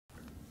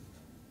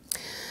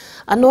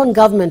A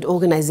non-government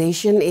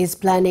organization is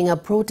planning a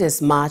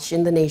protest march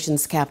in the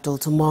nation's capital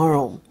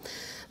tomorrow.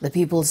 The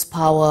People's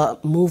Power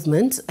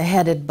Movement,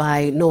 headed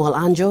by Noel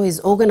Anjo, is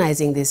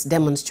organizing this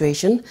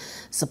demonstration,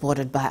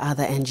 supported by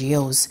other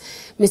NGOs.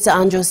 Mr.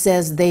 Anjo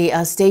says they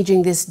are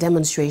staging this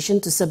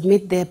demonstration to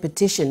submit their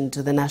petition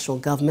to the national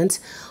government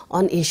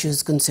on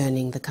issues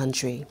concerning the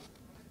country.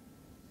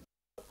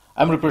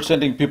 I'm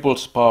representing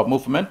People's Power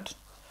Movement.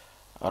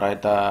 All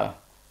right,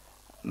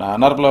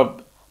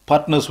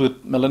 partners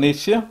with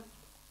Melanesia,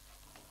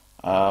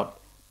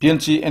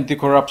 PNG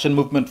Anti-Corruption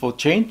Movement for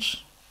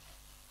Change,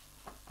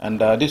 and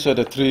these are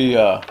the three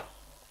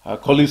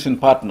coalition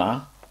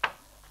partner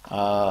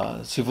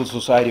civil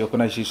society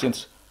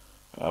organizations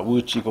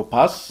which go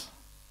pass.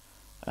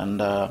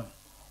 And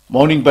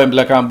morning by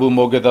Blakambu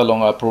Mogeda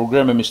long a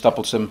program and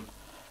Mr.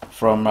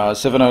 from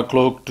 7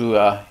 o'clock to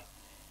 9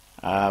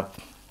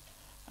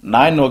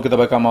 Ogeda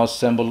Bakama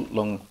assemble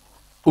long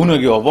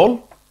Unagi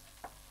Oval,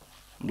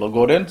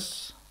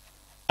 Logorens,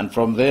 and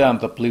from there and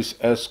the police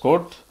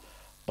escort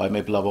by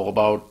maybe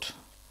about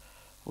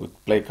with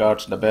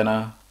placards, the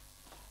banner,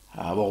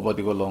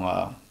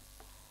 along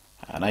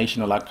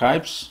national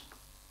archives,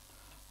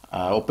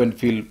 open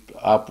field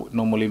up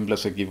normally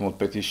plus a given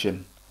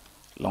petition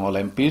long all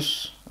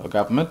MPs or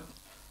government.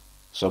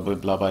 So we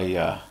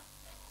by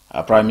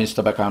Prime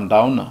Minister Bakam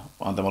down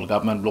on the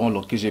government long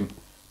logism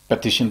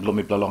petition blow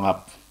me long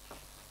up.